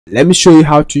Let me show you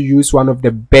how to use one of the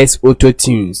best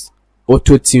auto-tunes,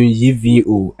 Auto-Tune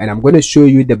Evo, and I'm going to show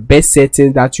you the best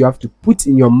settings that you have to put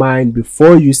in your mind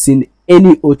before using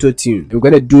any auto-tune. We're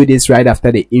going to do this right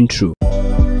after the intro.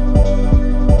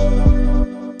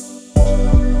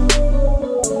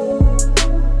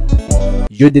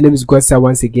 Yo, the name is Gosa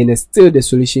once again, and still the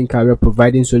solution career,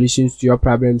 providing solutions to your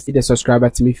problems. Hit the subscribe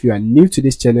button if you are new to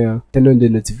this channel. Turn on the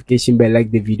notification bell,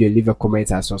 like the video, leave a comment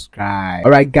and subscribe.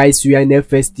 Alright guys, we are in the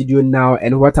first studio now,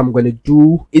 and what I'm going to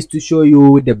do is to show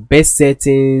you the best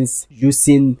settings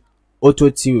using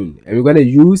auto-tune, and we're going to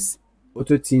use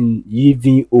Auto-Tune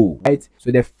Evo, right? So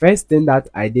the first thing that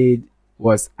I did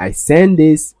was I sent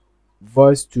this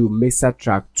voice to mixer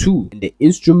track 2 and the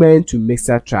instrument to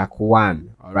mixer track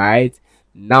 1. All right,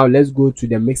 now let's go to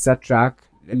the mixer track.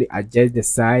 Let me adjust the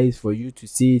size for you to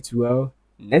see it well.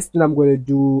 Next thing I'm going to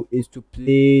do is to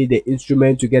play the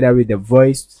instrument together with the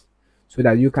voice so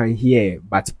that you can hear,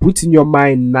 but put in your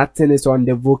mind nothing is on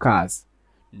the vocals,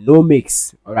 no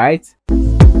mix. All right,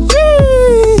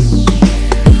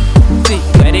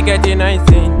 getting nice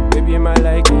thing, baby, my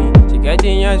liking. She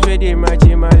getting yours ready,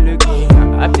 matching my looking.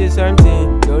 After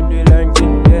something, don't do long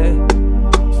thing, yeah.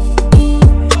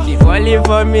 She falling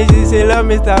for me, she say love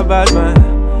Mr. Batman.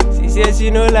 She says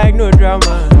she no like no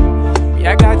drama. Me,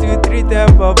 I got to treat her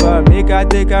papa, make her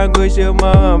take and go show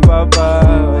mom and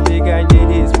papa. They can do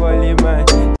this falling man.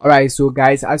 Alright, so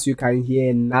guys, as you can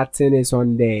hear, nothing is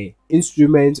on the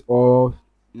instrument or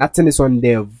nothing is on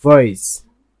the voice.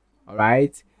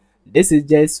 Alright, this is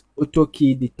just auto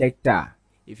key detector.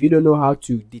 If you don't know how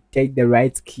to detect the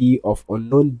right key of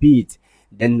unknown beat,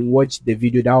 then watch the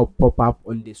video that will pop up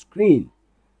on the screen.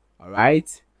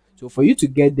 Alright, so for you to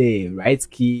get the right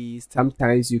keys,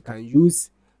 sometimes you can use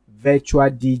virtual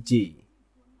DJ.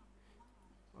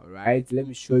 Alright, let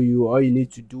me show you. All you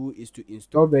need to do is to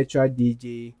install virtual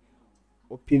DJ,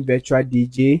 open virtual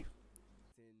DJ.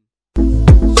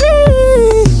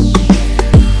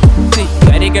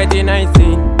 Getting nice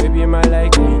thing, baby, my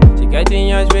liking. She getting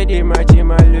yours ready, matching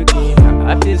my looking.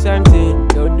 After something,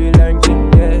 don't do long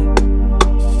thing, yeah.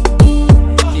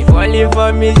 She falling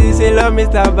for me, she say love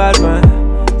Mr. Batman.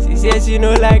 She says she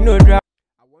no like no drama.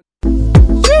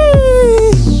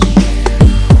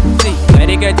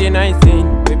 Getting nice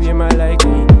thing, baby, my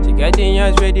liking. She getting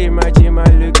yours ready, matching my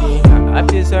looking.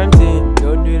 After something,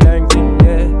 don't do long thing,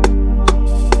 yeah.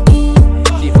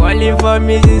 She falling for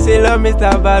me, she say love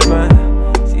Mr. Batman.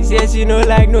 She says she no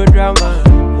like no drama.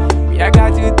 Me, I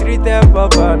got to treat her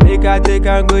papa, make her take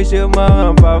and go show mom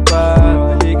and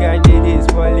papa. They can do this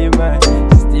poly man.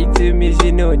 Stick to me,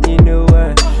 she no need no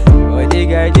one. Oh, they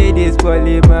can do this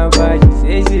poly man, but she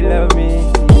says she love me.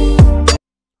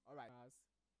 Alright.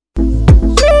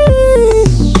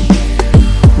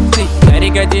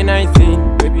 Getting nice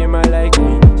thing, baby, my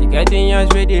liking. She getting yours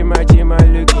ready, matching my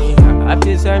looking.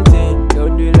 After something,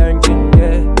 don't do long thing,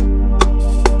 yeah.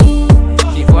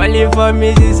 She falling for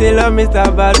me, she say love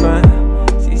Mr. Batman.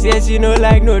 She says she no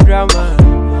like no drama.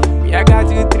 Me, I got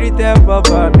to treat her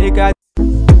papa, make her.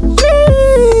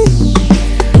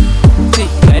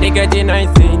 Getting nice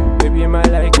thing, baby, my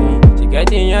liking. She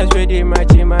getting yours ready,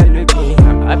 matching my looking.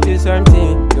 After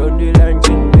something, don't do long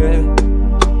thing, yeah.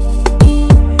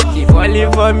 She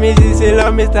falling for me, she say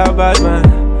love Mr. Batman.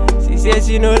 She says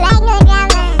she no like no drama.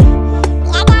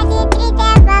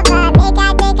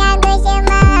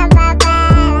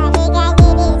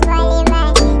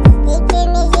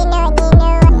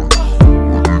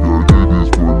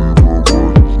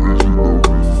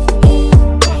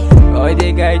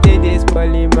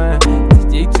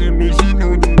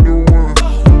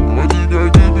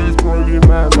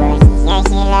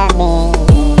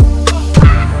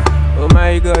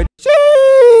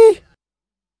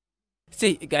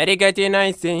 See, gotta get a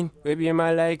nice thing, baby,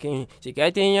 my liking. She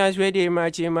getting yours ready,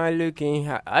 matching my looking.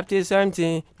 After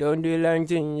something, don't do long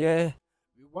thing, yeah.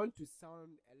 We want to sound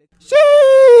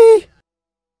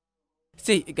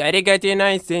See, gotta get a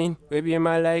nice thing, baby,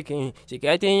 my liking. She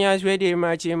getting yours ready,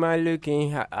 matching my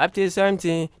looking. After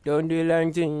something, don't do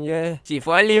long thing, yeah. She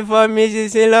falling for me, she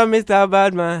say love Mr.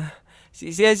 Batman.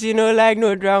 She says she no like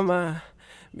no drama.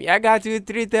 Me, I got to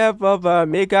treat her papa,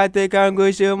 make her take and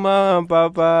go show mom and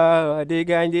papa. They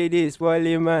can do this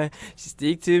poly man. She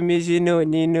stick to me, she no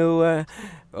need no one.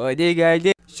 Oh, they got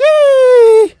this.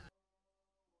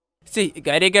 See,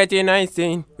 gotta get a nice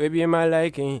thing, baby, my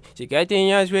liking. She getting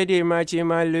yours ready, matching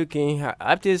my looking.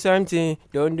 After something,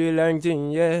 don't do long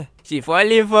thing, yeah. She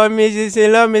falling for me, she say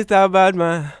love Mr.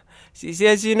 Batman. She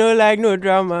says she no like no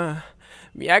drama.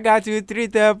 Me, I got to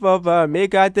treat her papa,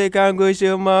 make her take and go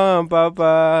show mom and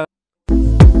papa.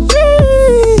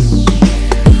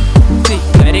 See,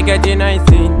 gotta get a nice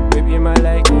thing, baby, my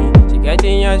liking.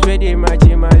 getting yours ready,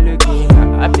 matching my looking.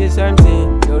 Up to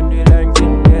something, don't do long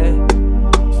thing, yeah.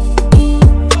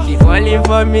 She falling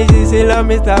for me, she say love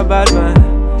Mr. Badman.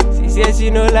 She says she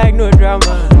no like no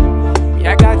drama. Me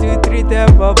I got to treat her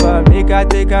papa, make her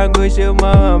take and go show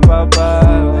mama and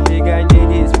papa. What they can do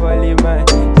this poly man,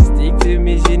 she stick to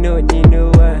me, she no need no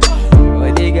one.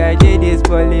 What they can do this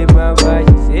poly man, but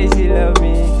she say she love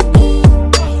me.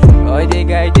 All the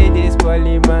guy did this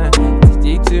poly man,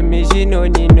 stick to me, she no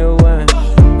need no one.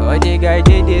 All the guy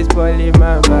did this poly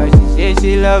man, but she say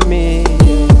she love me,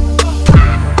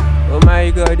 yeah. Oh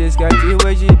my God, this can't see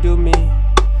what she do me.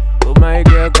 Oh my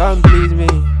girl, come please me.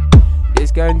 This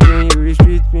can't you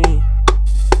restrict me.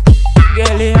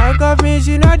 Girlie handcuff me,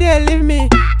 she know they leave me.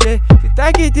 She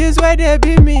take it is where they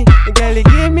beat me. Girlie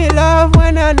give me love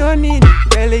when I no need.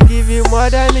 Girlie give you more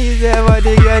than is ever.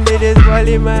 The girl need this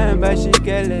poly man, but she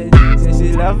careless. Since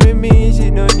she loving me, she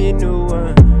no need no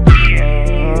one.